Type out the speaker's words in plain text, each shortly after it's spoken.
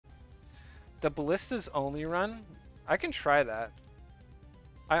the ballistas only run, I can try that.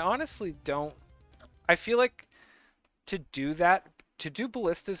 I honestly don't. I feel like to do that, to do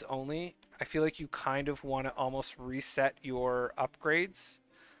ballistas only, I feel like you kind of want to almost reset your upgrades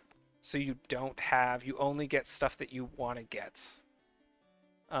so you don't have, you only get stuff that you want to get.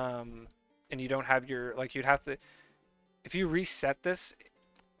 Um, and you don't have your, like, you'd have to, if you reset this,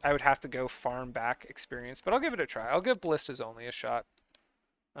 I would have to go farm back experience, but I'll give it a try. I'll give ballistas only a shot.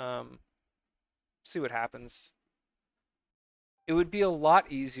 Um, See what happens. It would be a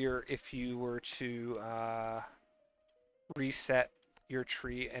lot easier if you were to reset your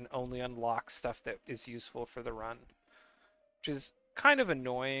tree and only unlock stuff that is useful for the run, which is kind of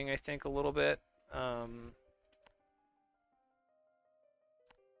annoying, I think, a little bit.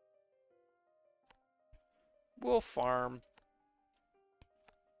 We'll farm.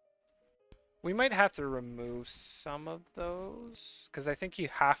 We might have to remove some of those because I think you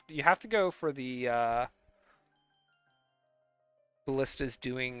have to go for the ballistas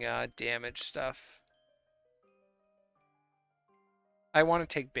doing damage stuff. I want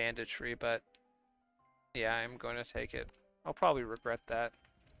to take banditry, but yeah, I'm going to take it. I'll probably regret that.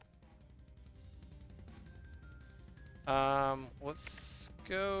 Let's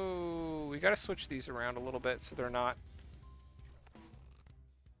go. We gotta switch these around a little bit so they're not.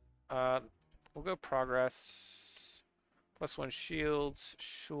 We'll go progress. +1 shields,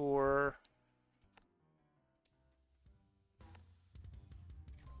 sure.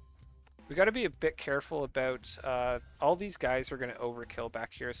 We gotta be a bit careful about, all these guys are gonna overkill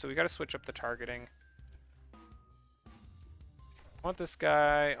back here, so we gotta switch up the targeting. I want this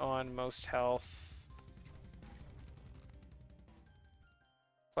guy on most health.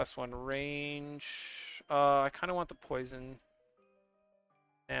 +1 range. I kind of want the poison.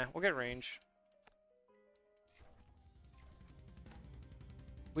 Yeah, we'll get range.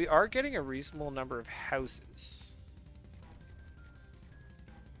 We are getting a reasonable number of houses.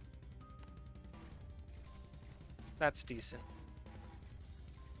 That's decent.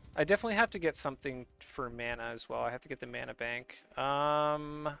 I definitely have to get something for mana as well. I have to get the mana bank.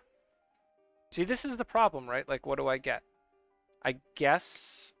 See, this is the problem, right? Like, what do I get? I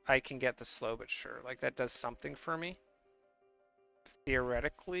guess I can get the slow but sure. Like, that does something for me.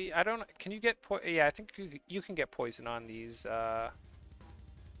 Theoretically, I don't. Can you get yeah, I think you can get poison on these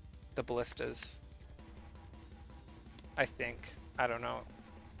the ballistas. I think. I don't know.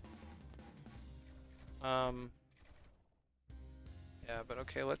 Yeah, but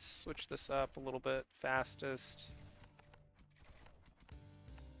okay, let's switch this up a little bit. Fastest.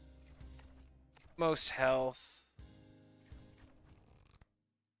 Most health.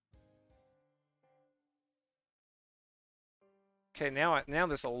 Okay, now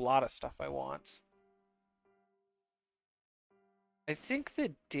there's a lot of stuff I want. I think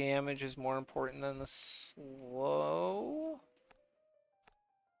the damage is more important than the slow.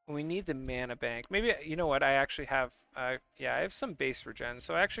 We need the mana bank. Maybe, you know what, I actually have, yeah, I have some base regen,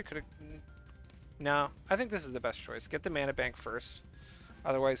 so I actually could have, no, I think this is the best choice. Get the mana bank first.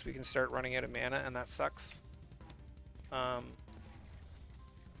 Otherwise, we can start running out of mana, and that sucks.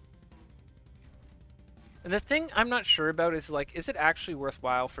 And the thing I'm not sure about is, like, is it actually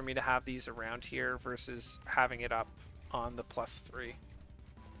worthwhile for me to have these around here versus having it up on the +3?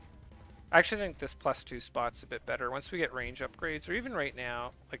 I actually think this +2 spot's a bit better. Once we get range upgrades, or even right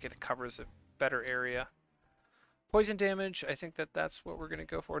now, like, it covers a better area. Poison damage, I think that's what we're going to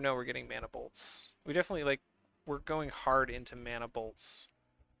go for. No, we're getting mana bolts. We definitely, like, we're going hard into mana bolts.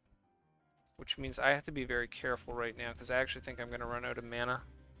 Which means I have to be very careful right now, because I actually think I'm going to run out of mana.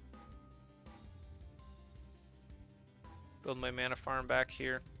 Build my mana farm back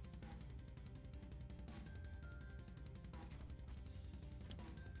here.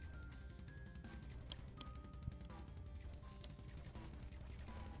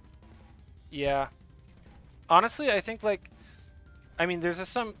 Yeah. Honestly, I think, like, I mean, there's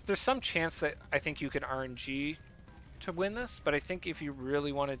some chance that I think you can RNG to win this, but I think if you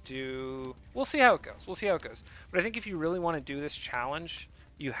really want to do, we'll see how it goes. We'll see how it goes. But I think if you really want to do this challenge,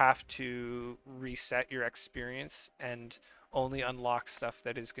 you have to reset your experience and only unlock stuff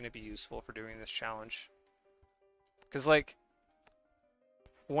that is going to be useful for doing this challenge. Because, like,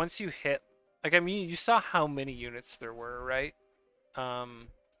 once you hit, like, I mean, you saw how many units there were, right?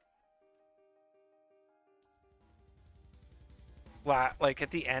 Like,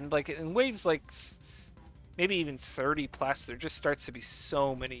 at the end, like, in waves, like, maybe even 30 plus, there just starts to be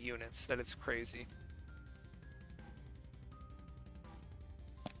so many units that it's crazy.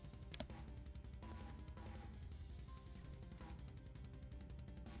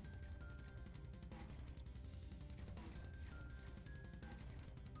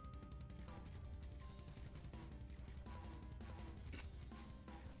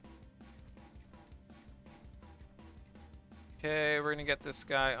 Okay, we're gonna get this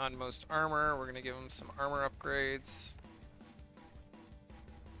guy on most armor. We're gonna give him some armor upgrades.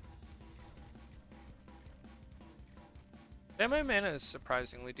 And my mana is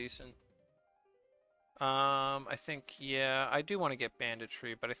surprisingly decent. I think, yeah, I do want to get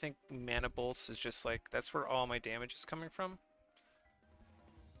banditry, but I think mana bolts is just like, that's where all my damage is coming from.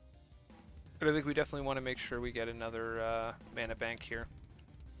 But I think we definitely want to make sure we get another mana bank here.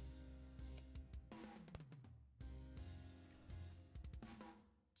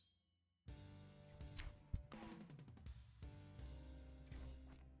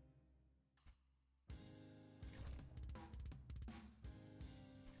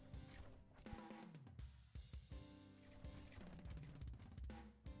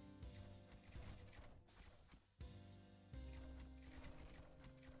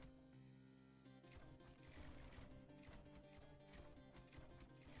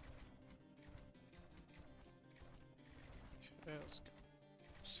 Okay, let's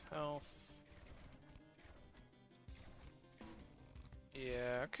go. Health.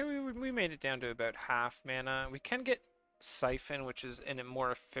 Yeah, okay, we made it down to about half mana. We can get Siphon, which is a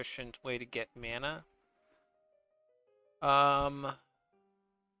more efficient way to get mana.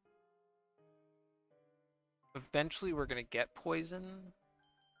 Eventually we're gonna get poison.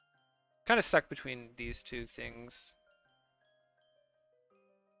 Kind of stuck between these two things.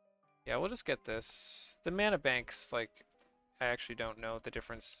 Yeah, we'll just get this. The mana banks, like, I actually don't know the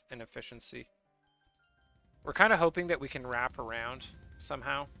difference in efficiency. We're kind of hoping that we can wrap around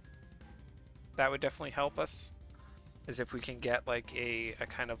somehow. That would definitely help us. Is if we can get like a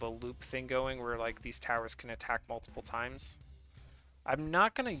kind of a loop thing going where like these towers can attack multiple times. I'm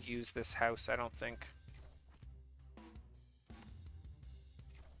not gonna use this house, I don't think.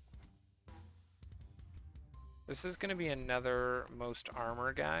 This is gonna be another most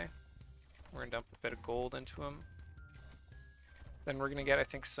armor guy. We're gonna dump a bit of gold into him. Then we're gonna get, I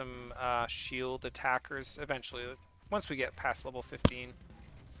think, some shield attackers eventually, once we get past level 15.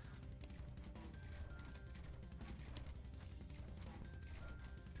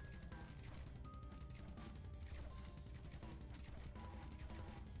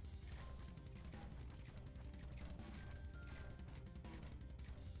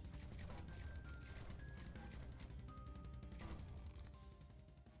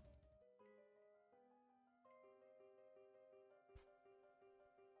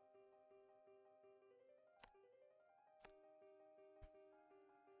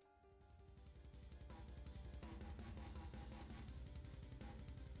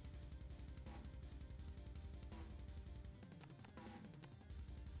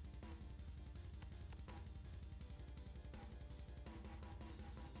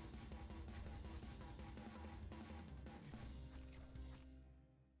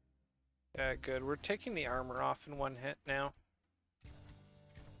 Yeah, good. We're taking the armor off in one hit now.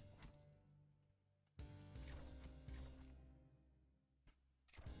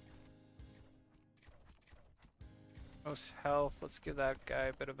 Most health, let's give that guy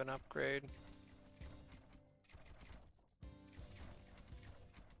a bit of an upgrade.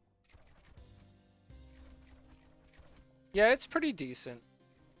 Yeah, it's pretty decent.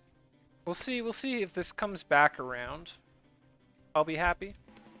 We'll see if this comes back around. I'll be happy.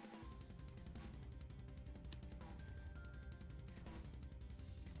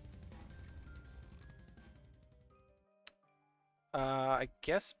 I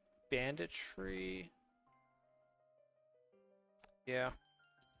guess banditry. Yeah.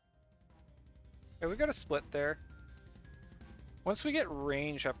 Yeah, we got a split there. Once we get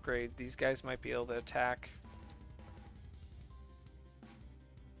range upgrade, these guys might be able to attack.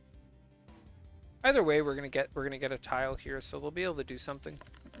 Either way, we're gonna get a tile here, so they'll be able to do something.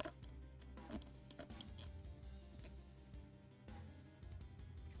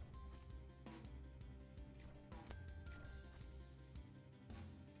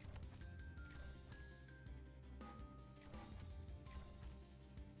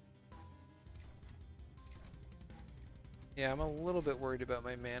 Yeah, I'm a little bit worried about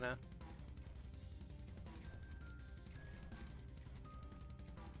my mana.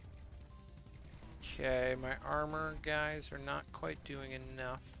 Okay, my armor guys are not quite doing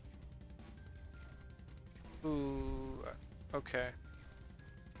enough. Ooh, okay.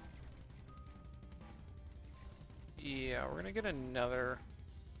 Yeah, we're gonna get another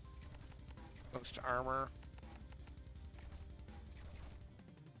most armor.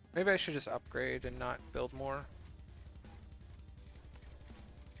 Maybe I should just upgrade and not build more.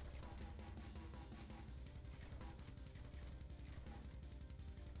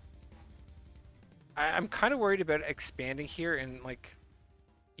 I'm kind of worried about expanding here and like,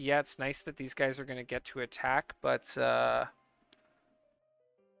 yeah, it's nice that these guys are gonna get to attack, but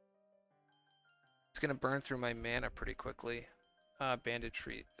gonna burn through my mana pretty quickly.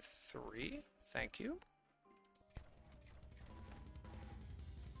 Banditry 3, thank you.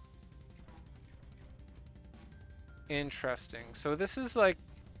 Interesting. So this is like,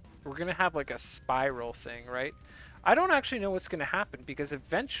 we're gonna have like a spiral thing, right? I don't actually know what's gonna happen because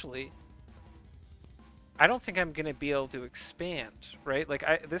eventually, I don't think I'm gonna be able to expand, right?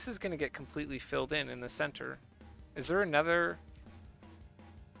 Like this is gonna get completely filled in the center. Is there another?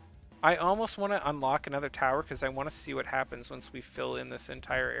 I almost want to unlock another tower because I want to see what happens once we fill in this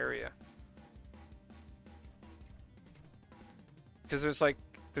entire area. Because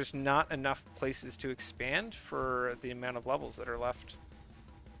there's not enough places to expand for the amount of levels that are left.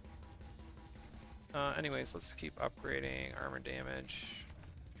 Anyways, let's keep upgrading armor damage.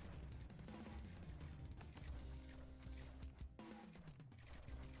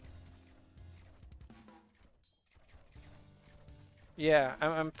 Yeah,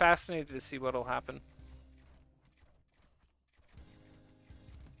 I'm fascinated to see what'll happen.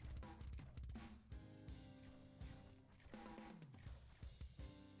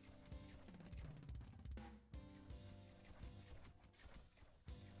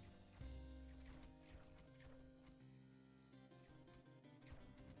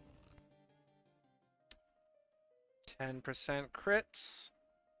 %, crits.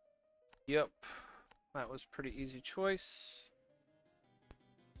 Yep, that was pretty easy choice.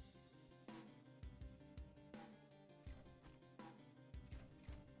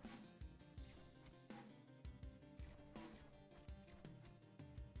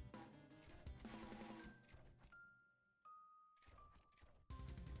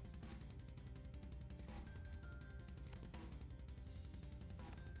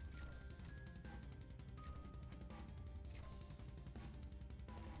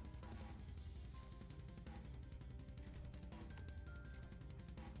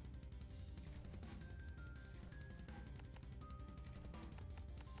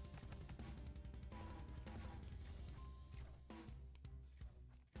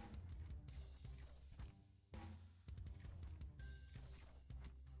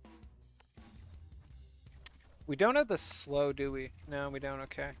 We don't have the slow, do we? No, we don't.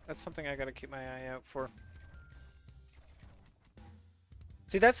 Okay. That's something I gotta keep my eye out for.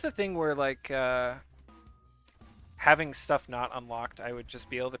 See, that's the thing where, like, having stuff not unlocked, I would just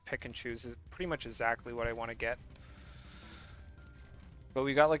be able to pick and choose is pretty much exactly what I want to get. But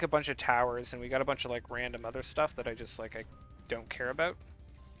we got, like, a bunch of towers, and we got a bunch of, like, random other stuff that I just, like, I don't care about.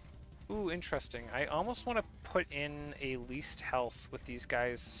 Ooh, interesting. I almost want to put in a least health with these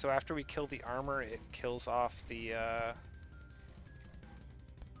guys, so after we kill the armor, it kills off the,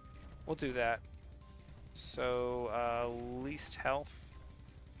 We'll do that. So, least health.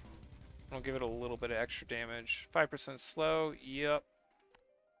 I'll give it a little bit of extra damage. 5% slow, yep.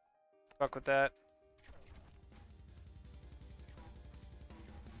 Fuck with that.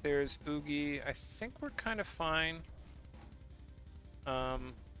 There's Oogie. I think we're kind of fine.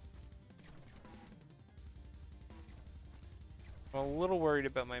 I'm a little worried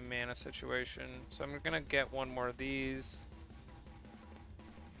about my mana situation, so I'm gonna get one more of these.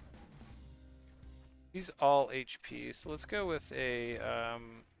 These all HP, so let's go with a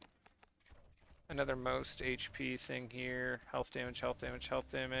another most HP thing here. Health damage, health damage, health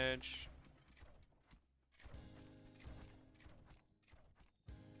damage.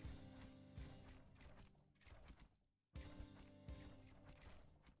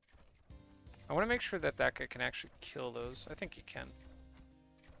 I want to make sure that that guy can actually kill those. I think he can.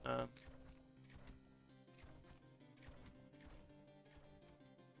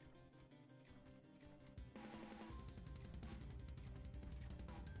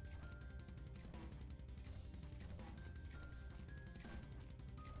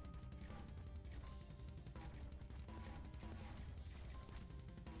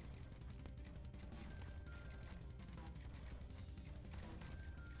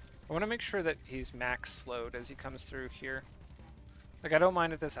 I want to make sure that he's max slowed as he comes through here. Like, I don't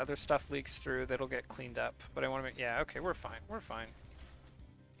mind if this other stuff leaks through, that'll get cleaned up. But I want to make, yeah, okay, we're fine, we're fine.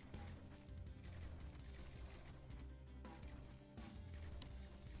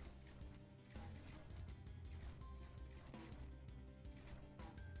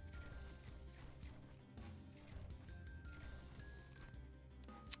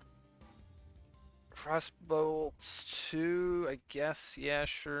 Frostbolts 2, I guess, yeah,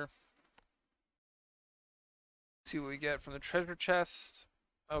 sure. See what we get from the treasure chest.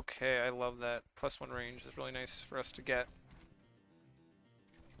 Okay, I love that. +1 range is really nice for us to get.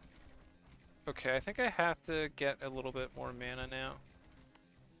 Okay, I think I have to get a little bit more mana now.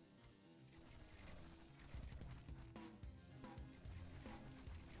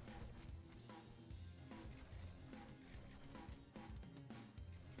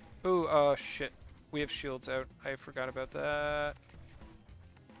 Ooh, shit. We have shields out. I forgot about that.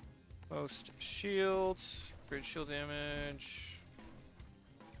 Most shields. Great shield damage.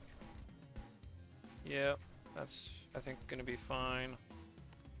 Yep, that's, I think, gonna be fine.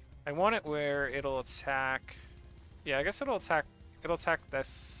 I want it where it'll attack. Yeah, I guess it'll attack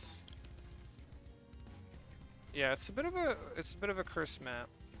this. Yeah, it's a bit of a cursed map.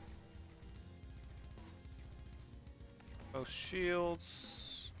 Most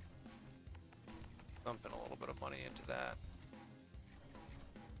shields. Dumping a little bit of money into that.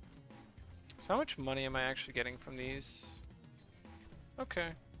 So how much money am I actually getting from these? Okay.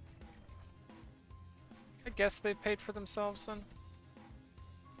 I guess they paid for themselves then.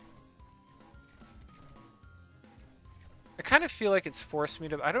 I kind of feel like it's forced me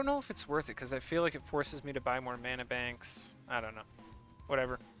to. I don't know if it's worth it because I feel like it forces me to buy more mana banks. I don't know.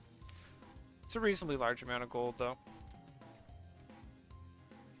 Whatever. It's a reasonably large amount of gold though.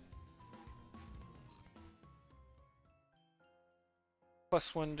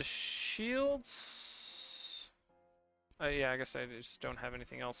 +1 to shields. Yeah, I guess I just don't have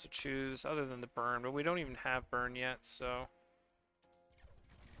anything else to choose other than the burn, but we don't even have burn yet, so.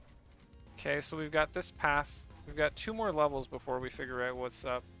 Okay, so we've got this path. We've got 2 more levels before we figure out what's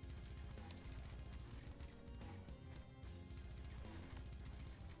up.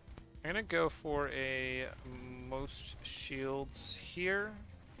 I'm gonna go for a most shields here.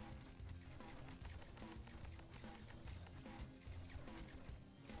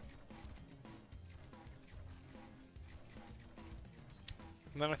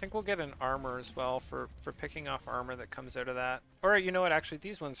 And then I think we'll get an armor as well for picking off armor that comes out of that. Or you know what, actually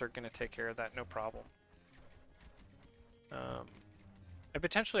these ones are gonna take care of that, no problem. I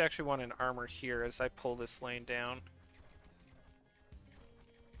potentially actually want an armor here as I pull this lane down.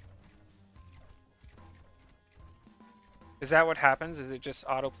 Is that what happens? Is it just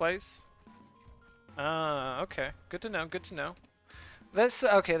autoplays? Ah, okay. Good to know, good to know. That's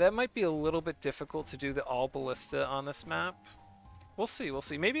okay, that might be a little bit difficult to do the all ballista on this map. We'll see, we'll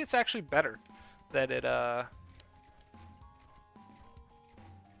see. Maybe it's actually better that it I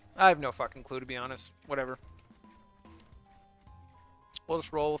have no fucking clue to be honest. Whatever. We'll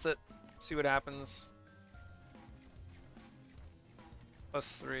just roll with it, see what happens.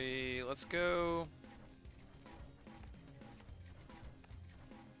 +3, let's go.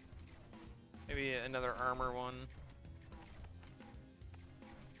 Maybe another armor one.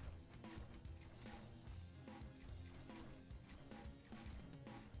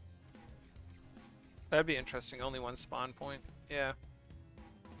 That'd be interesting, only 1 spawn point. Yeah.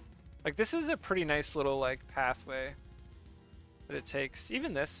 Like this is a pretty nice little like pathway that it takes.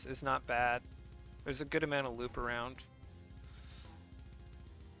 Even this is not bad. There's a good amount of loop around.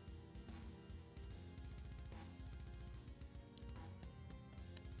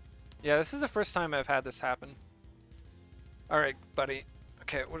 Yeah, this is the first time I've had this happen. Alright, buddy.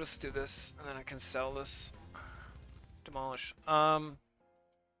 Okay, we'll just do this, and then I can sell this. Demolish.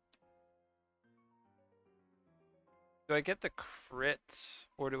 Do I get the crit,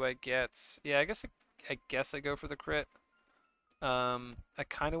 or do I get... Yeah, I guess I go for the crit. I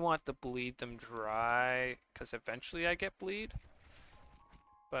kind of want to bleed them dry, because eventually I get bleed.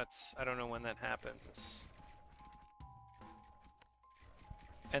 But I don't know when that happens.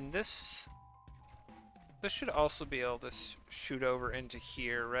 And this should also be able to shoot over into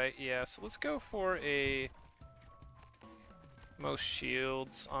here, right? Yeah, so let's go for a most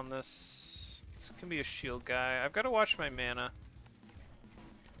shields on this. This can be a shield guy. I've got to watch my mana.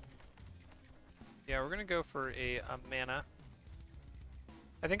 Yeah, we're gonna go for a mana.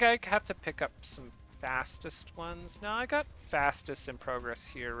 I think I have to pick up some fastest ones. No, I got fastest in progress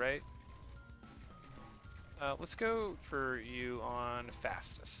here, right? Let's go for you on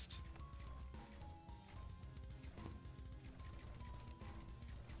fastest.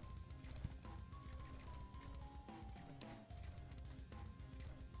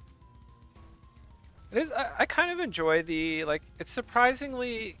 It is, I kind of enjoy the, like, it's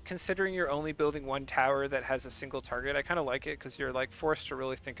surprisingly, considering you're only building 1 tower that has a single target, I kind of like it because you're like forced to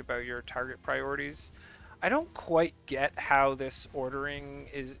really think about your target priorities. I don't quite get how this ordering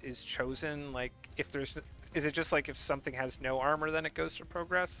is chosen, like, if there's, is it just like if something has no armor then it goes to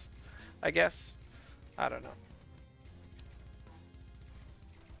progress, I guess? I don't know.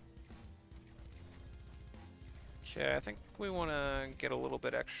 Okay, I think we want to get a little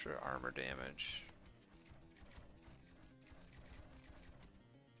bit extra armor damage.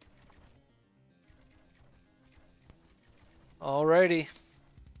 Alrighty.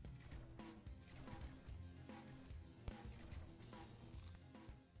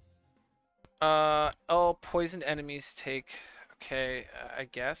 All poisoned enemies take... Okay, I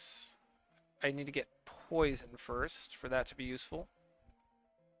guess I need to get poison first for that to be useful.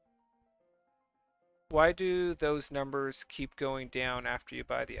 Why do those numbers keep going down after you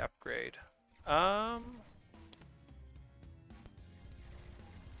buy the upgrade? Um,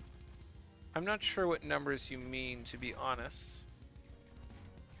 I'm not sure what numbers you mean, to be honest.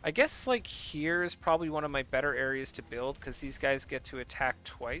 I guess like here is probably one of my better areas to build because these guys get to attack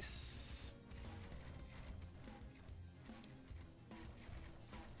twice.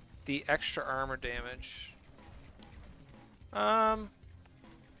 The extra armor damage. Um,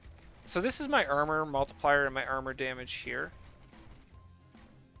 so this is my armor multiplier and my armor damage here.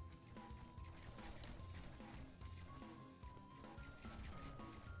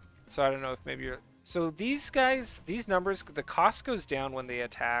 So I don't know if maybe you're... So these guys, these numbers, the cost goes down when they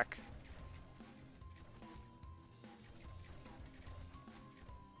attack.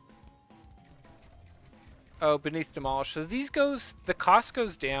 Oh, beneath demolish. So these goes, the cost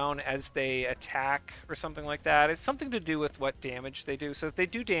goes down as they attack or something like that. It's something to do with what damage they do. So if they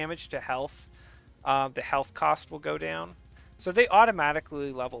do damage to health, the health cost will go down. So they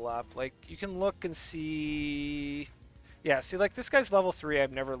automatically level up. Like you can look and see, yeah, see like this guy's level 3,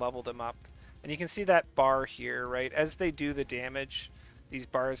 I've never leveled him up. And you can see that bar here, right? As they do the damage, these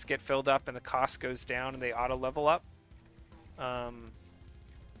bars get filled up and the cost goes down and they auto level up.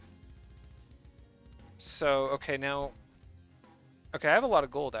 So, okay, now, okay, I have a lot of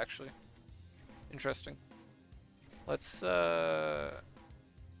gold actually. Interesting. Let's spend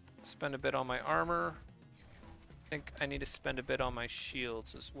a bit on my armor. I think I need to spend a bit on my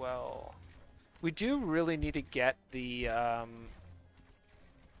shields as well. We do really need to get the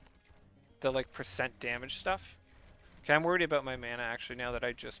like percent damage stuff. Okay, I'm worried about my mana actually now that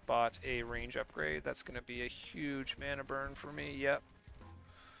I just bought a range upgrade. That's gonna be a huge mana burn for me, yep.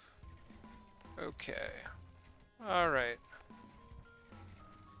 Okay. Alright.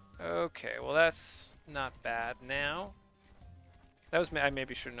 Okay, well that's not bad now. That was, I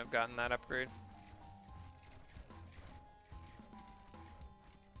maybe shouldn't have gotten that upgrade.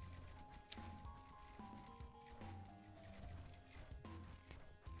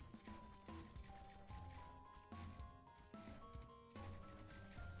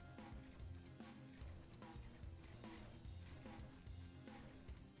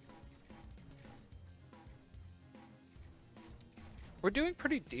 We're doing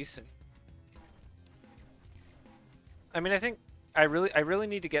pretty decent. I mean, I think I really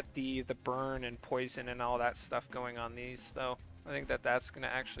need to get the burn and poison and all that stuff going on these though. I think that that's going to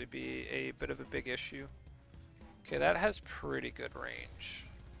actually be a bit of a big issue. Okay, that has pretty good range.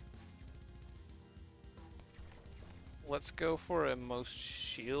 Let's go for a most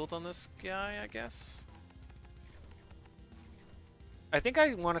shield on this guy, I guess. I think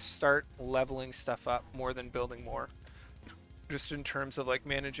I want to start leveling stuff up more than building more. Just in terms of like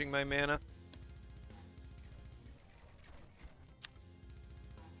managing my mana.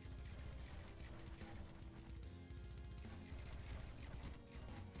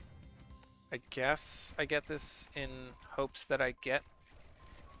 I guess I get this in hopes that I get.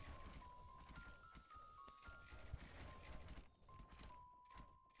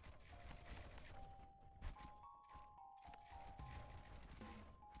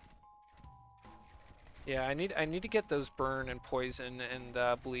 Yeah, I need to get those burn and poison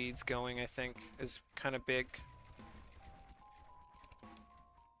and bleeds going, I think, is kind of big.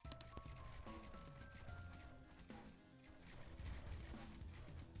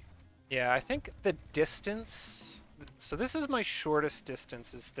 Yeah, I think the distance, so this is my shortest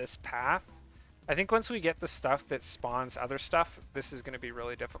distance, is this path. I think once we get the stuff that spawns other stuff, this is going to be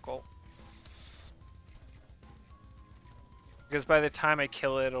really difficult. Because by the time I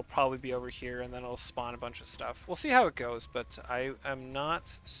kill it, it'll probably be over here and then it'll spawn a bunch of stuff. We'll see how it goes, but I am not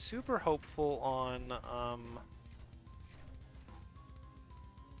super hopeful on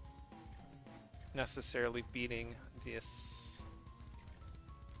necessarily beating this.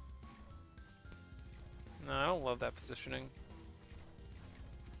 No, I don't love that positioning.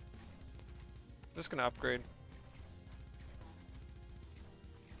 I'm just gonna upgrade.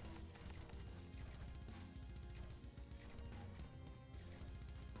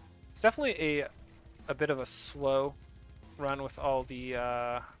 It's definitely a bit of a slow run with all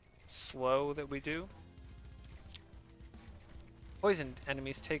the slow that we do. Poisoned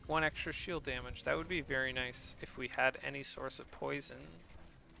enemies take 1 extra shield damage. That would be very nice if we had any source of poison.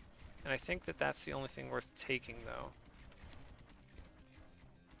 And I think that that's the only thing worth taking though.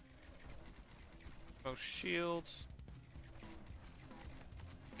 Most shields.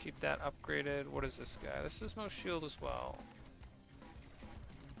 Keep that upgraded. What is this guy? This is most shield as well.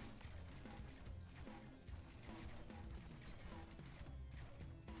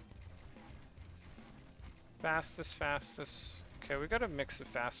 Fastest, fastest. Okay, we got a mix of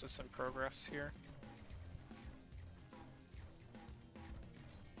fastest and progress here.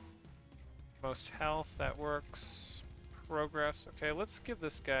 Most health, that works. Progress. Okay, let's give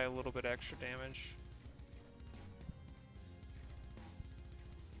this guy a little bit extra damage.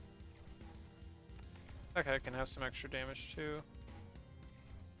 Okay, I can have some extra damage too.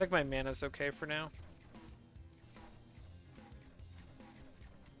 I think my mana's okay for now.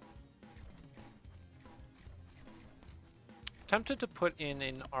 Tempted to put in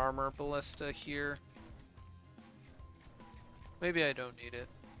an armor ballista here. Maybe I don't need it.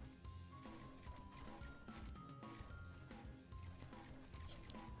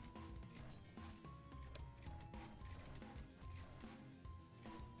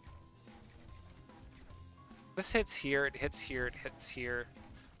 This hits here, it hits here, it hits here.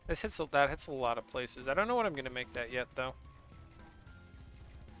 That hits a lot of places. I don't know what I'm gonna make that yet though.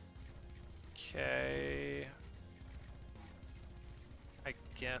 Okay. I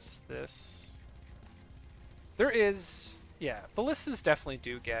guess this. There is, yeah, ballistas definitely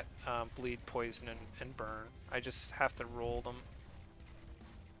do get bleed, poison, and burn. I just have to roll them.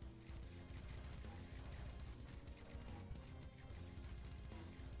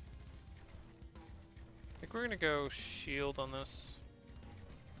 I think we're gonna go shield on this.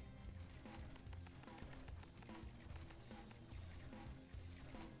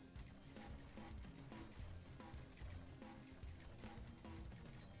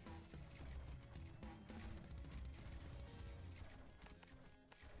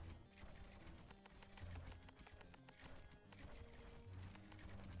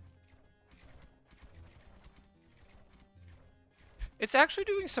 It's actually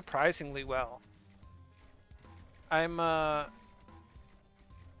doing surprisingly well. I'm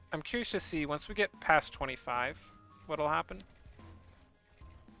curious to see once we get past 25 what'll happen.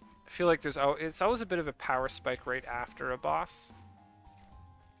 I feel like it's always a bit of a power spike right after a boss.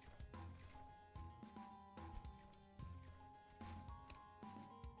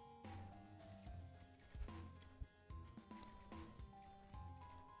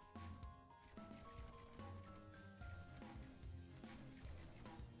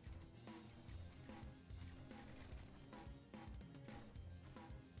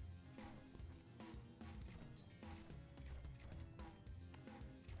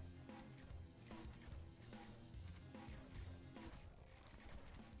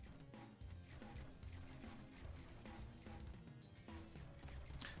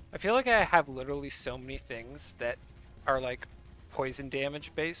 I feel like I have literally so many things that are like poison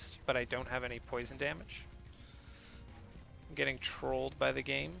damage based, but I don't have any poison damage. I'm getting trolled by the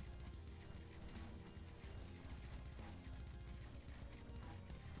game.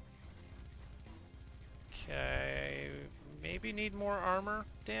 Okay, maybe need more armor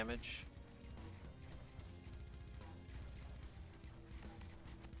damage.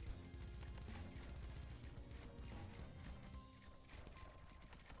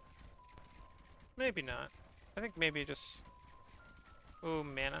 Maybe not. I think maybe just... Oh,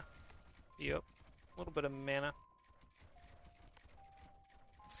 mana. Yep. A little bit of mana.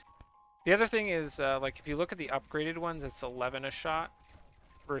 The other thing is, like, if you look at the upgraded ones, it's 11 a shot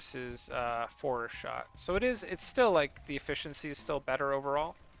versus 4 a shot. So it's still, like, the efficiency is still better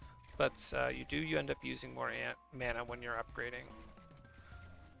overall, but you end up using more mana when you're upgrading.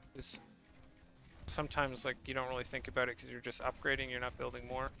 Sometimes, like, you don't really think about it because you're just upgrading, you're not building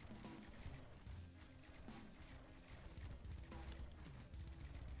more.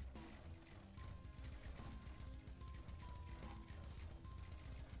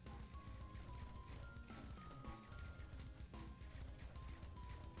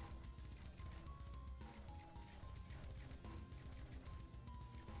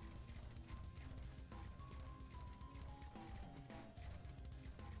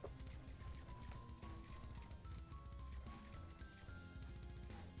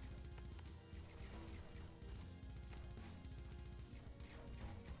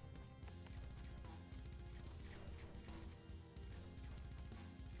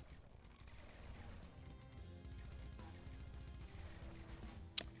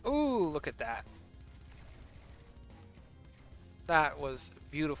 Ooh, look at that. That was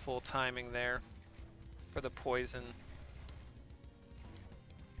beautiful timing there for the poison.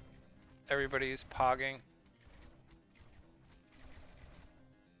 Everybody's pogging.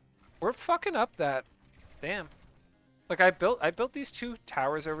 We're fucking up that. Damn. Like I built these 2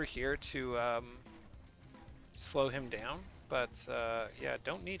 towers over here to slow him down, but yeah,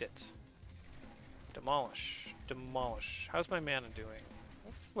 don't need it. Demolish. Demolish. How's my mana doing?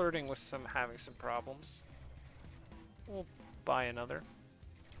 We're flirting with having some problems. We'll buy another.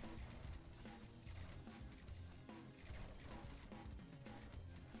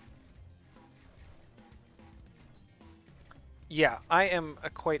 Yeah, I am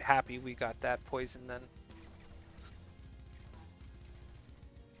quite happy we got that poison then.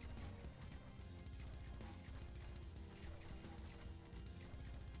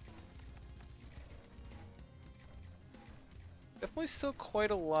 Definitely still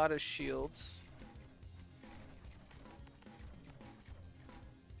quite a lot of shields.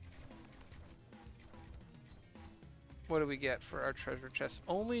 What do we get for our treasure chest?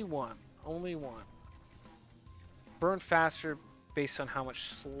 Only one. Only one. Burn faster based on how much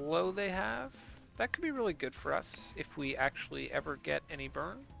slow they have. That could be really good for us if we actually ever get any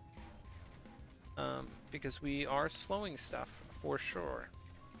burn. Because we are slowing stuff for sure.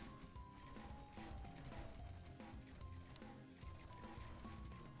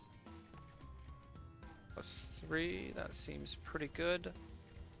 +3, that seems pretty good.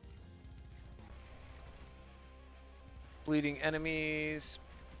 Bleeding enemies.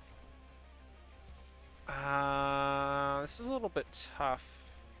 This is a little bit tough.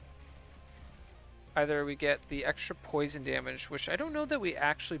 Either we get the extra poison damage, which I don't know that we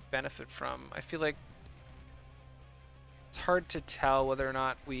actually benefit from. I feel like it's hard to tell whether or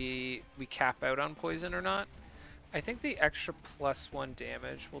not we cap out on poison or not. I think the extra +1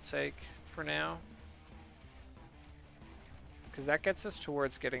 damage we'll take for now, because that gets us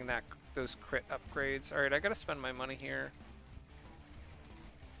towards getting those crit upgrades. All right, I gotta spend my money here.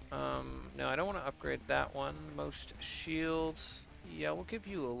 No, I don't want to upgrade that one. Most shields. Yeah, we'll give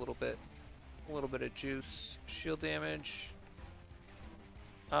you a little bit of juice. Shield damage.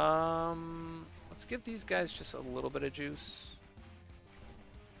 Let's give these guys just a little bit of juice.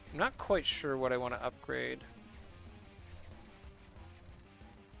 I'm not quite sure what I want to upgrade.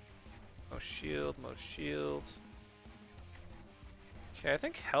 Most shield, most shield. Okay, I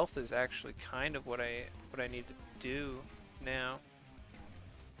think health is actually kind of what I need to do now.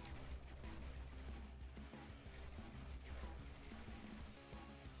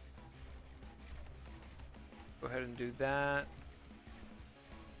 Go ahead and do that.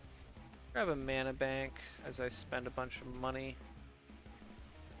 Grab a mana bank as I spend a bunch of money.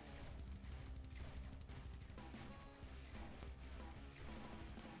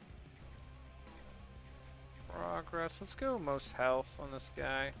 Progress. Let's go most health on this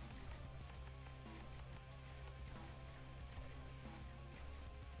guy.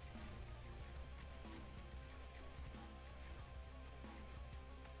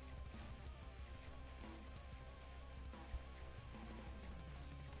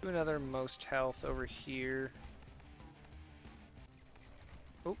 Do another most health over here.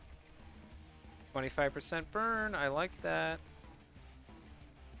 Oh, 25% burn. I like that.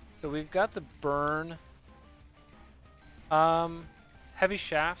 So we've got the burn. Heavy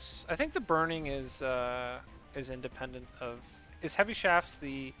shafts. I think the burning is independent of. Is heavy shafts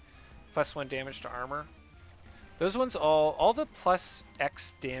the +1 damage to armor? Those ones all the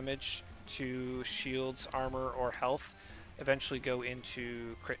 +X damage to shields, armor, or health eventually go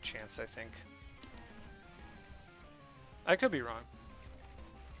into crit chance, I think. I could be wrong.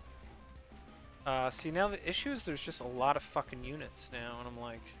 See, now the issue is there's just a lot of fucking units now, and I'm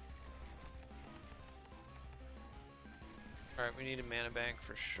like... Alright, we need a mana bank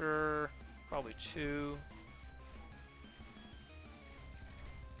for sure. Probably 2.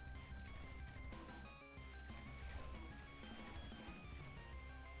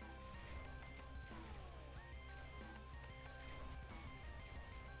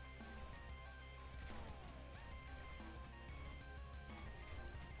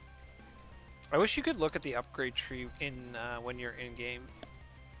 I wish you could look at the upgrade tree in when you're in game.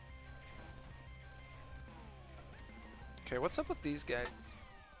 Okay, what's up with these guys?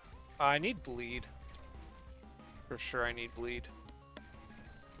 I need bleed. For sure I need bleed.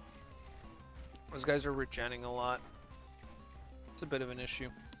 Those guys are regenning a lot. It's a bit of an issue.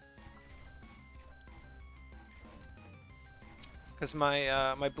 Because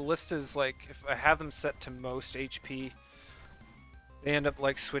my my ballistas, like, if I have them set to most HP, they end up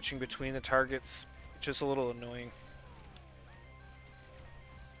like switching between the targets, which is a little annoying.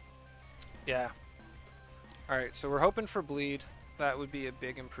 Yeah. Alright, so we're hoping for bleed. That would be a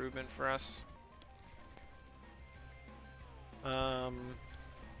big improvement for us. I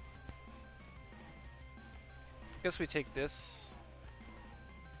guess we take this.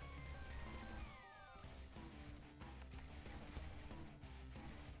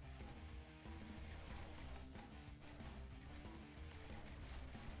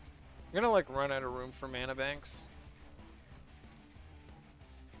 I'm gonna like run out of room for mana banks.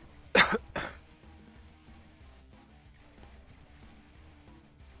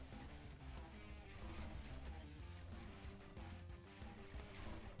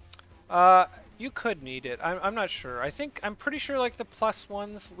 You could need it. I'm not sure. I'm pretty sure like the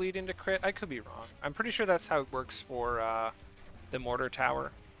 +1s lead into crit. I could be wrong. I'm pretty sure that's how it works for the mortar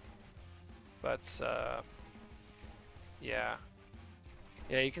tower. But yeah.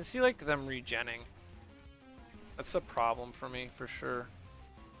 Yeah, you can see like them regenning. That's a problem for me for sure.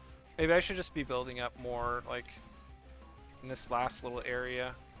 Maybe I should just be building up more like in this last little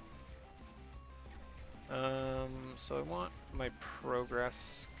area. So I want my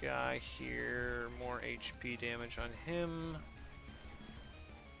progress guy here, more HP damage on him.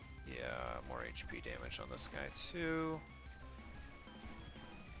 Yeah, more HP damage on this guy too.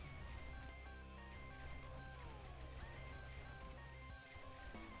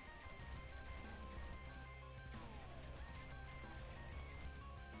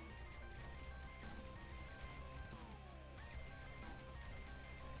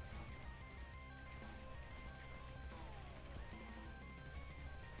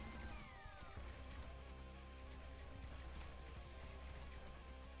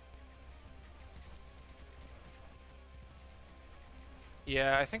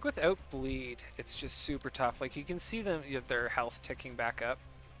 Yeah, I think without bleed, it's just super tough. Like you can see them, their health ticking back up.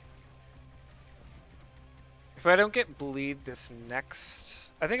 If I don't get bleed this next,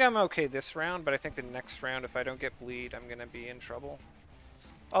 I think I'm okay this round, but I think the next round, if I don't get bleed, I'm gonna be in trouble.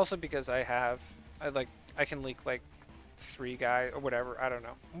 Also because I can leak like 3 guys or whatever. I don't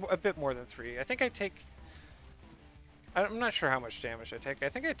know, a bit more than 3. I think I take. I'm not sure how much damage I take. I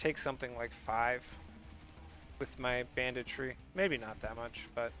think I take something like 5 with my banditry. Maybe not that much,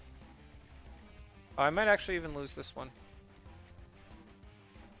 but I might actually even lose this one.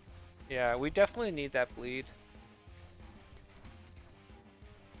 Yeah, we definitely need that bleed.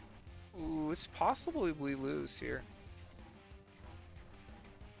 Ooh, it's possible we lose here.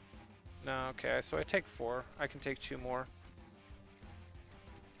 No, okay, so I take 4. I can take 2 more.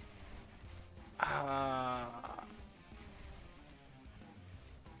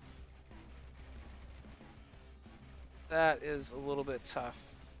 That is a little bit tough.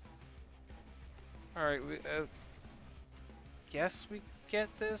 Alright, we guess we get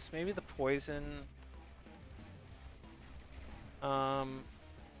this. Maybe the poison. Yeah,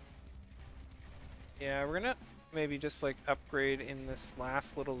 we're gonna maybe just like upgrade in this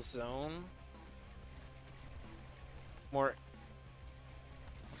last little zone. More.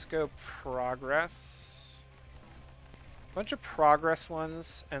 Let's go progress. Bunch of progress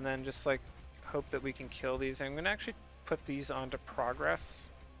ones, and then just like hope that we can kill these. I'm gonna actually put these onto progress,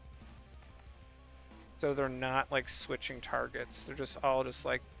 so they're not like switching targets. They're just all just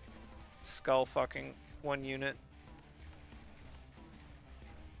like skull fucking one unit.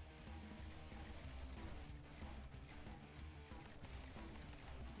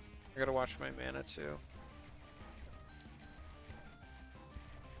 I gotta watch my mana too.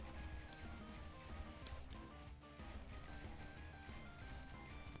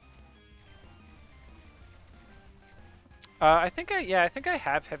 I think I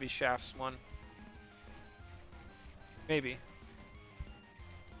have heavy shafts 1. Maybe.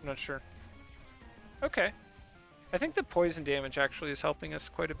 I'm not sure. Okay. I think the poison damage actually is helping us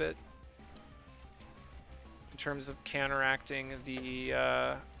quite a bit in terms of counteracting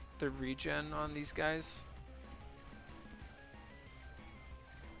the regen on these guys.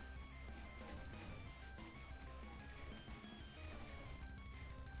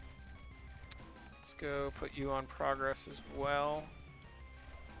 Let's go put you on progress as well.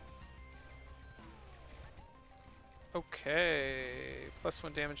 Okay,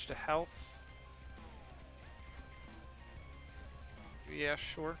 +1 damage to health. Yeah,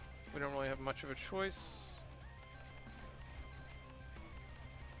 sure. We don't really have much of a choice.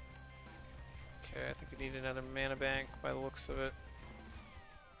 Okay, I think we need another mana bank by the looks of it.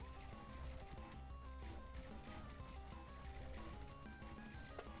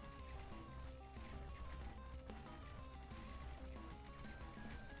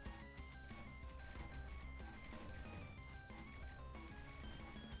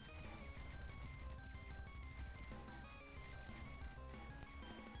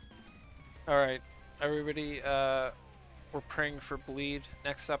 Alright, everybody, we're praying for bleed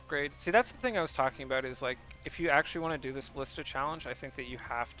next upgrade. See, that's the thing I was talking about is like, if you actually want to do this Ballista challenge, I think that you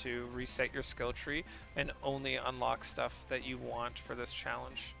have to reset your skill tree and only unlock stuff that you want for this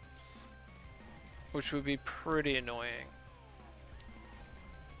challenge. Which would be pretty annoying.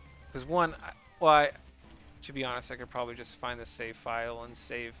 Because one, to be honest, I could probably just find the save file and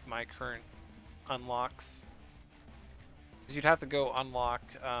save my current unlocks. Because you'd have to go unlock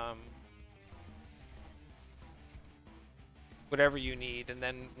whatever you need, and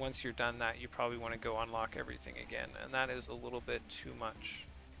then once you're done that, you probably want to go unlock everything again, and that is a little bit too much.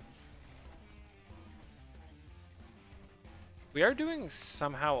 We are doing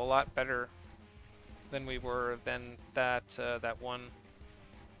somehow a lot better than we were than that that one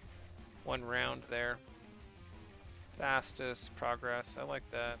round there. Fastest progress. I like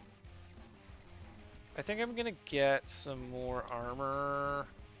that. I think I'm gonna get some more armor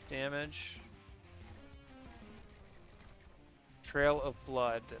damage. Trail of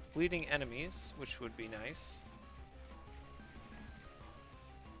blood. Bleeding enemies, which would be nice.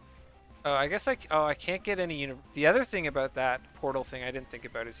 Oh, I guess I can't get any the other thing about that portal thing I didn't think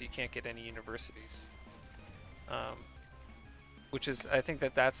about is you can't get any universities. Which is, I think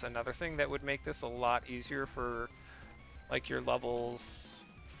that's another thing that would make this a lot easier for like your levels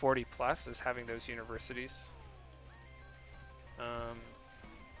 40 plus is having those universities.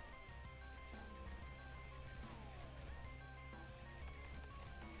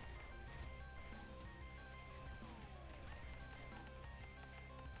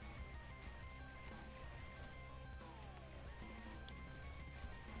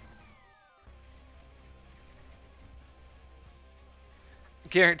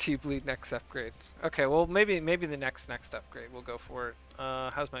 Guarantee bleed next upgrade. Okay, well maybe the next upgrade we'll go for it.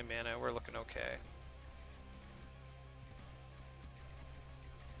 How's my mana? We're looking okay.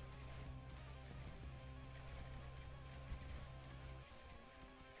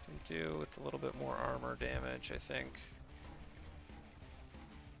 Can do with a little bit more armor damage, I think.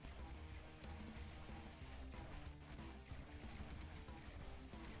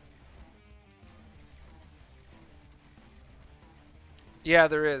 Yeah,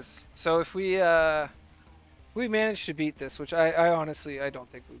 there is. So if we manage to beat this, which I honestly I don't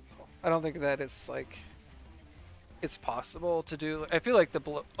think we will. I don't think that it's like it's possible to do. I feel like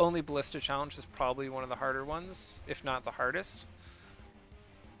the only Ballista challenge is probably one of the harder ones, if not the hardest.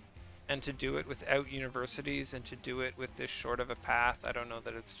 And to do it without universities and to do it with this short of a path, I don't know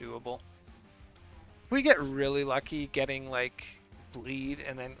that it's doable. If we get really lucky getting like bleed,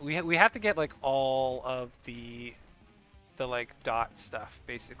 and then we have to get like all of the like dot stuff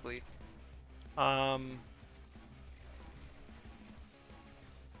basically. Yeah,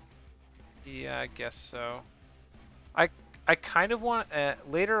 I guess so. I kind of want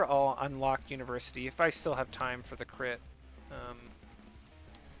later I'll unlock university if I still have time for the crit.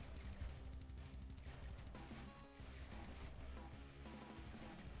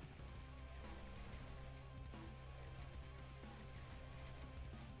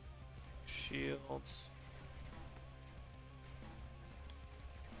 Shields.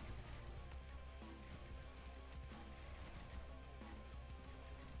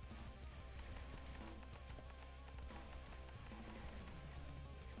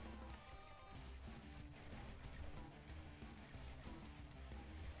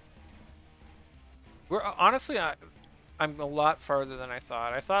 We're honestly, I'm a lot farther than I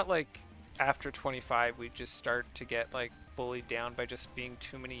thought. I thought like after 25 we'd just start to get like bullied down by just being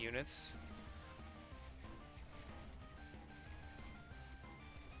too many units.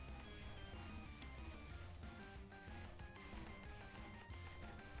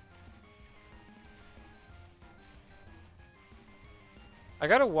 I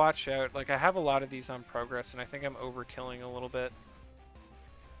gotta watch out. Like I have a lot of these on progress, and I think I'm overkilling a little bit.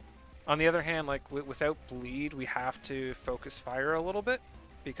 On the other hand, like without bleed, we have to focus fire a little bit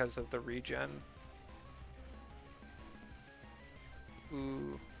because of the regen.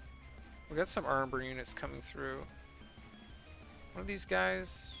 Ooh, we got some armor units coming through. One of these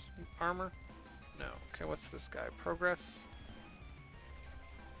guys armor? No. Okay, what's this guy? Progress.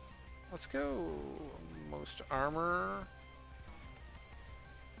 Let's go most armor.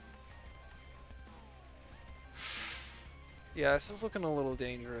 Yeah, this is looking a little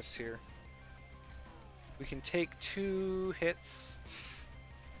dangerous here. We can take 2 hits.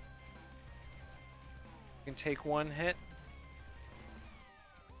 We can take 1 hit.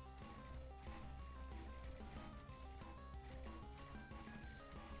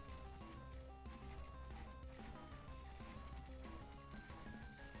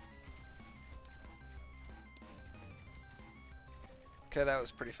 Okay, that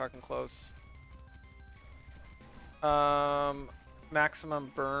was pretty fucking close. Maximum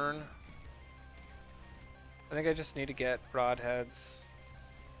burn. I think I just need to get broadheads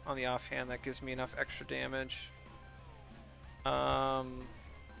on the offhand. That gives me enough extra damage. Yeah,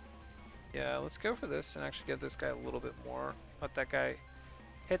 let's go for this and actually get this guy a little bit more. Let that guy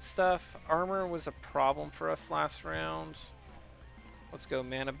hit stuff. Armor was a problem for us last round. Let's go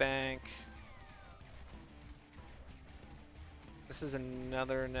mana bank. This is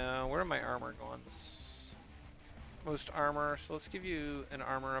another no. Where are my armor going? Most armor. So let's give you an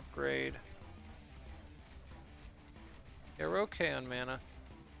armor upgrade. Yeah, we're okay on mana.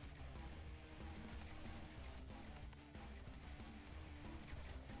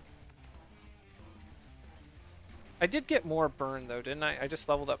 I did get more burn though, didn't I? I just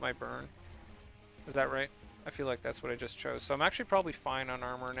leveled up my burn. Is that right? I feel like that's what I just chose. So I'm actually probably fine on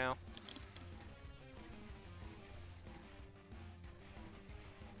armor now.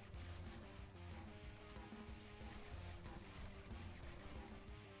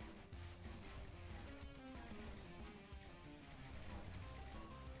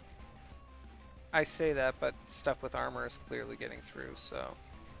 I say that, but stuff with armor is clearly getting through, so.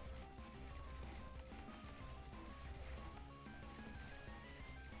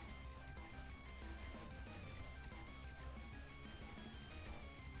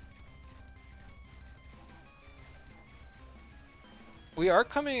 We are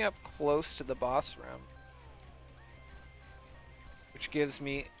coming up close to the boss room, which gives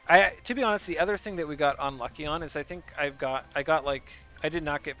me, to be honest, the other thing that we got unlucky on is I think I got like, I did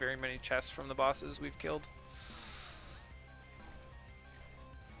not get very many chests from the bosses we've killed.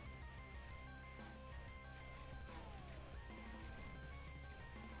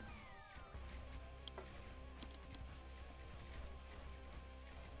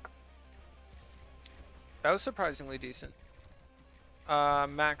 That was surprisingly decent.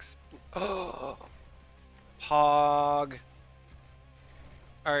 Max, oh, Pog.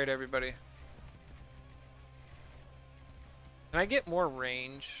 All right, everybody. Can I get more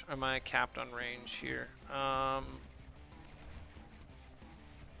range? Am I capped on range here?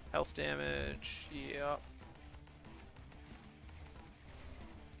 Health damage, yep.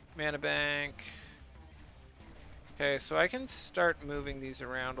 Mana bank. Okay, so I can start moving these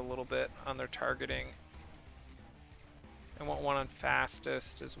around a little bit on their targeting. I want one on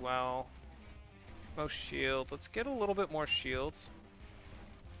fastest as well. Most shield. Let's get a little bit more shields.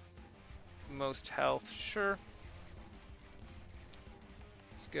 Most health, sure.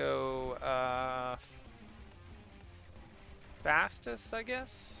 Let's go fastest, I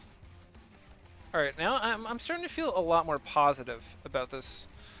guess. All right, now I'm starting to feel a lot more positive about this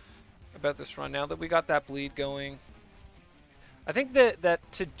run now that we got that bleed going. I think that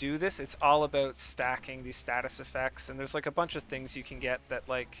to do this, it's all about stacking these status effects, and there's like a bunch of things you can get that,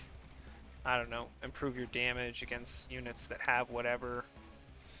 like, I don't know, improve your damage against units that have whatever.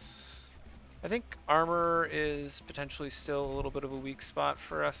 I think armor is potentially still a little bit of a weak spot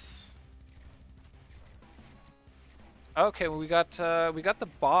for us. Okay, well we got the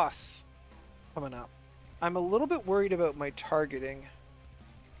boss coming up. I'm a little bit worried about my targeting,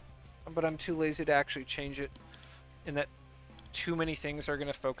 but I'm too lazy to actually change it, in that too many things are going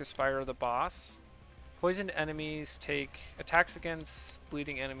to focus fire the boss. Poisoned enemies take attacks against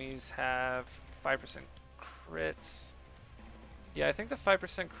bleeding enemies have 5% crits. Yeah, I think the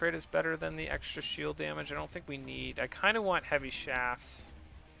 5% crit is better than the extra shield damage. I don't think we need. I kind of want heavy shafts,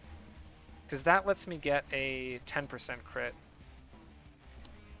 because that lets me get a 10% crit.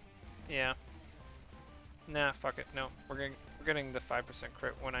 Yeah. Nah, fuck it. No, we're getting the 5%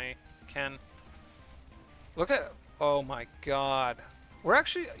 crit when I can. Look at, oh my god. We're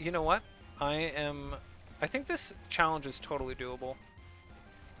actually, you know what? I think this challenge is totally doable.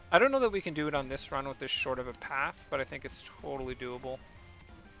 I don't know that we can do it on this run with this short of a path, but I think it's totally doable.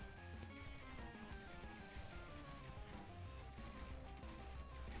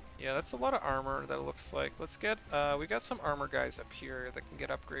 Yeah, that's a lot of armor that it looks like. Let's get, we got some armor guys up here that can get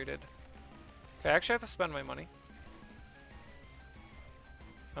upgraded. Okay, I actually have to spend my money.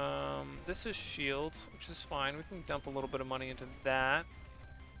 This is shield, which is fine. We can dump a little bit of money into that.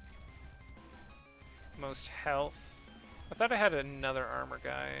 Most health. I thought I had another armor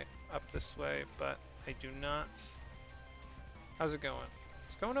guy up this way, but I do not. How's it going?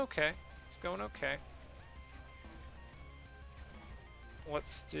 It's going okay. It's going okay.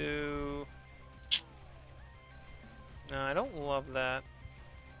 Let's do... No, I don't love that.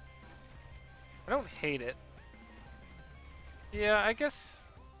 I don't hate it. Yeah, I guess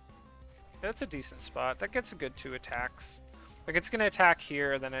that's a decent spot. That gets a good 2 attacks. Like, it's gonna attack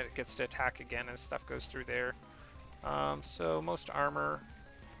here, then it gets to attack again as stuff goes through there. So most armor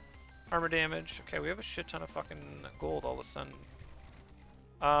damage. Okay, we have a shit ton of fucking gold all of a sudden.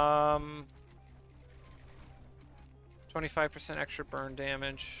 25% extra burn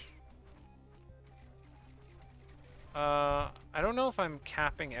damage. I don't know if I'm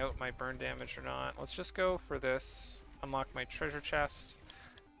capping out my burn damage or not. Let's just go for this. Unlock my treasure chest.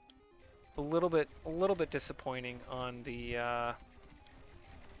 A little bit disappointing on the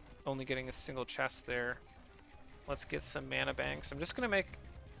only getting a single chest there. Let's get some mana banks. I'm just gonna make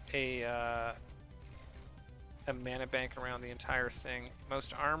a mana bank around the entire thing.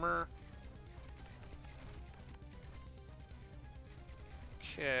 Most armor.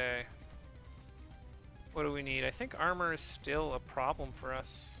 Okay. What do we need? I think armor is still a problem for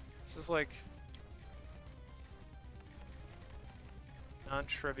us. This is like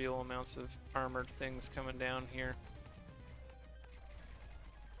non-trivial amounts of armored things coming down here.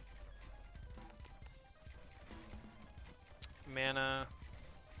 Mana.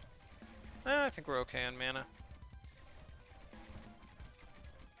 I think we're okay on mana.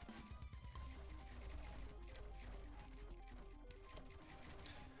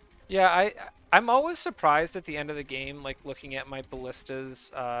 Yeah, I'm always surprised at the end of the game, like looking at my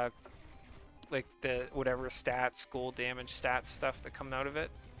ballistas, like the whatever stats, gold damage stats stuff that come out of it.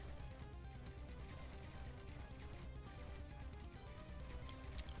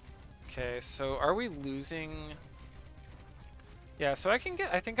 Okay, so are we losing? Yeah, so I think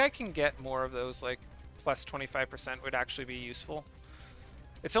I can get more of those, like plus 25% would actually be useful.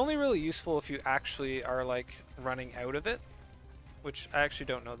 It's only really useful if you actually are like running out of it, which I actually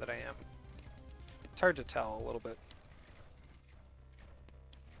don't know that I am. It's hard to tell a little bit.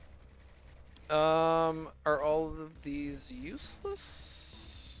 Are all of these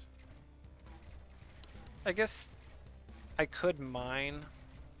useless? I guess I could mine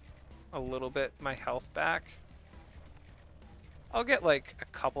a little bit my health back. I'll get like a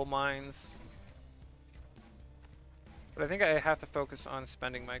couple mines. But I think I have to focus on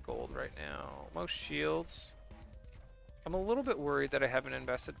spending my gold right now. Most shields. I'm a little bit worried that I haven't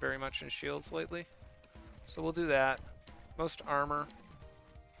invested very much in shields lately. So we'll do that. Most armor.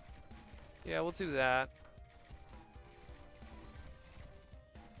 Yeah, we'll do that.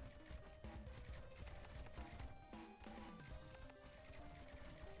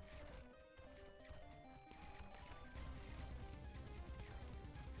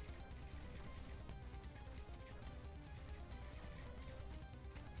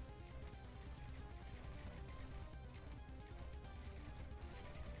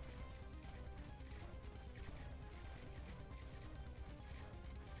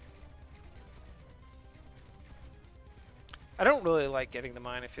 I don't really like getting the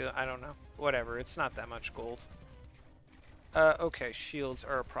mine. I don't know. Whatever, it's not that much gold. Okay, shields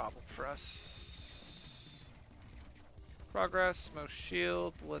are a problem for us. Progress, most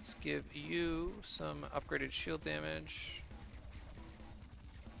shield. Let's give you some upgraded shield damage.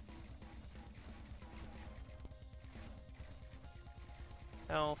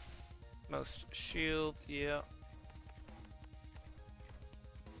 Health, most shield, yeah.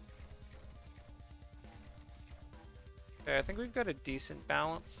 Okay, I think we've got a decent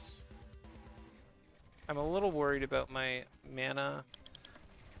balance. I'm a little worried about my mana.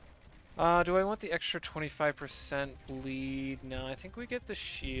 Do I want the extra 25% bleed? No, I think we get the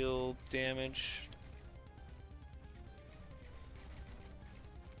shield damage.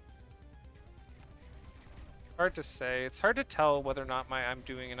 Hard to say. It's hard to tell whether or not I'm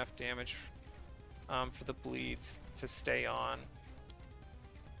doing enough damage for the bleeds to stay on.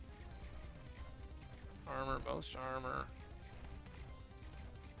 Armor, most armor.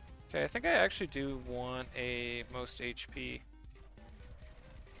 Okay, I think I actually do want a most HP.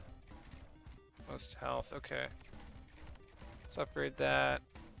 Most health, okay. Let's upgrade that.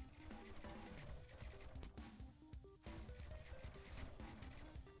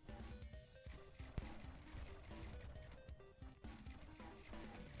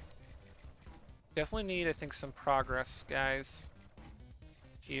 Definitely need, I think, some progress, guys.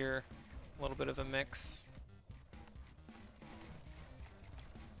 Here, a little bit of a mix.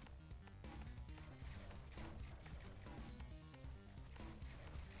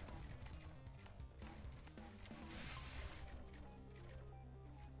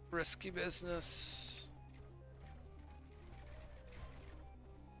 Risky business.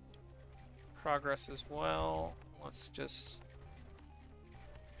 Progress as well. Let's just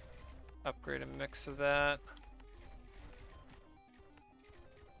upgrade a mix of that.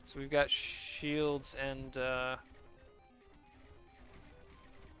 So we've got shields and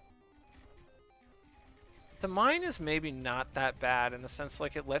the mine is maybe not that bad in the sense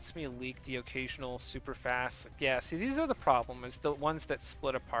like it lets me leak the occasional super fast. Yeah, see, these are the problem, is the ones that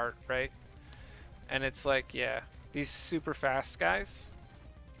split apart, right? And it's like, yeah, these super fast guys.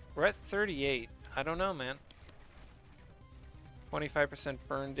 We're at 38. I don't know, man. 25%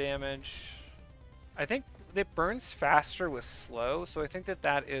 burn damage. I think it burns faster with slow, so I think that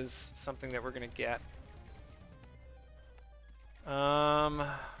that is something that we're gonna get.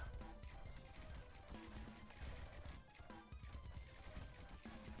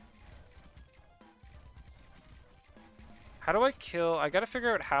 How do I kill? I gotta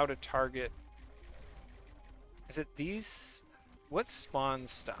figure out how to target. Is it these? What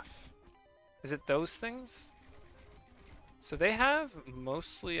spawns stuff? Is it those things? So they have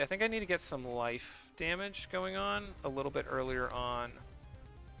mostly, I think I need to get some life damage going on a little bit earlier on.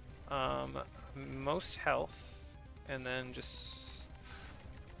 Most health, and then just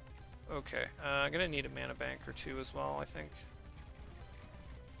Okay, I'm gonna need a mana bank or two as well, I think.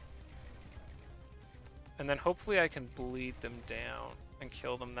 And then hopefully I can bleed them down and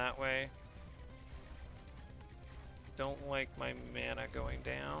kill them that way. Don't like my mana going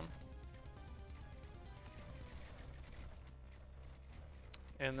down.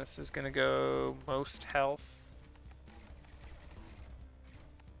 And this is gonna go most health.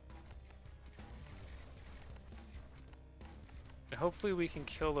 And hopefully we can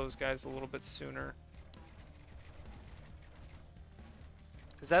kill those guys a little bit sooner.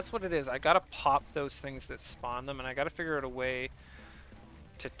 Because that's what it is. I gotta pop those things that spawn them, and I gotta figure out a way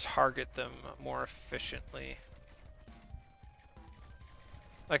to target them more efficiently.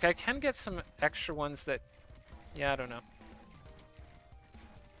 Like, I can get some extra ones that... Yeah, I don't know.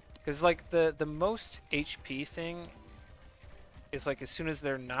 Because, like, the most HP thing is, like, as soon as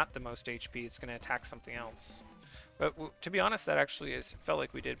they're not the most HP, it's going to attack something else. But to be honest, that actually felt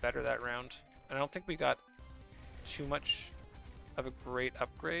like we did better that round. And I don't think we got too much of a great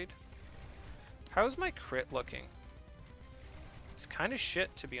upgrade. How's my crit looking? It's kind of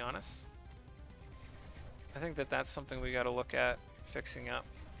shit, to be honest. I think that that's something we got to look at fixing up.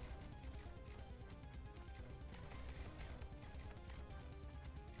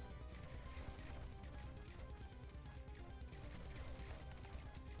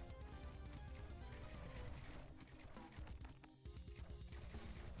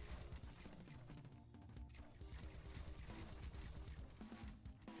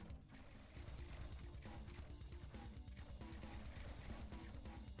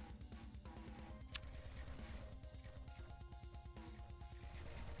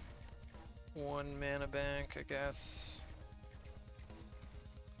 One mana bank, I guess.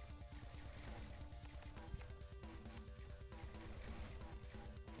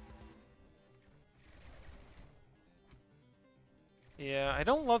 Yeah, I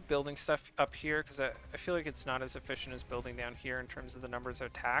don't love building stuff up here because I feel like it's not as efficient as building down here in terms of the numbers of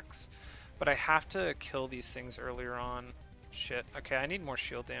attacks. But I have to kill these things earlier on. Shit. Okay, I need more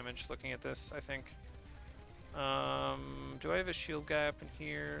shield damage looking at this, I think. Do I have a shield guy up in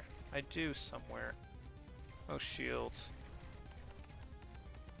here? I do somewhere. Oh, shield.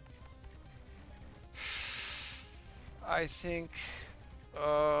 I think...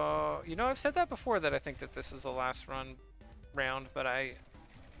 you know, I've said that before, that I think that this is the last round, but I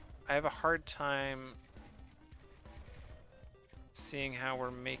have a hard time seeing how we're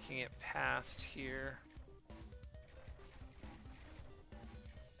making it past here.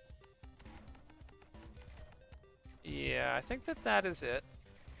 Yeah, I think that that is it.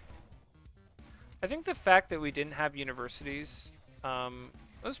 I think the fact that we didn't have universities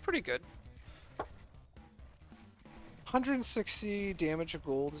was pretty good. 160 damage of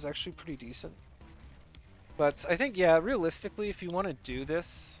gold is actually pretty decent. But I think, yeah, realistically, if you want to do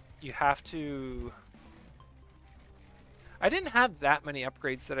this, you have to... I didn't have that many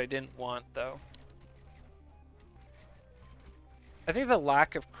upgrades that I didn't want, though. I think the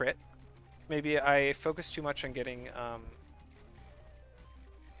lack of crit. Maybe I focused too much on getting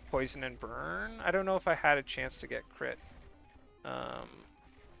poison and burn. I don't know if I had a chance to get crit.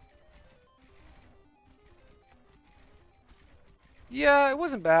 Yeah, it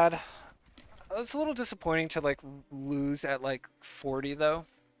wasn't bad. It was a little disappointing to like lose at like 40 though,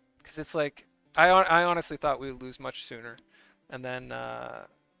 because it's like I honestly thought we would lose much sooner, and then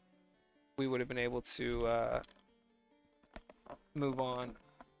we would have been able to move on.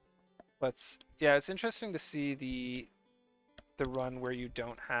 But yeah, it's interesting to see the run where you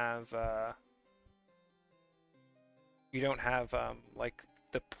don't have like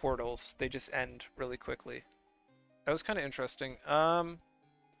the portals. They just end really quickly. That was kind of interesting.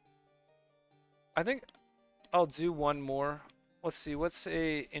 I think I'll do one more. Let's see, what's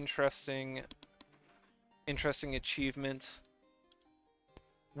a interesting achievement?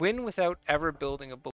 Win without ever building a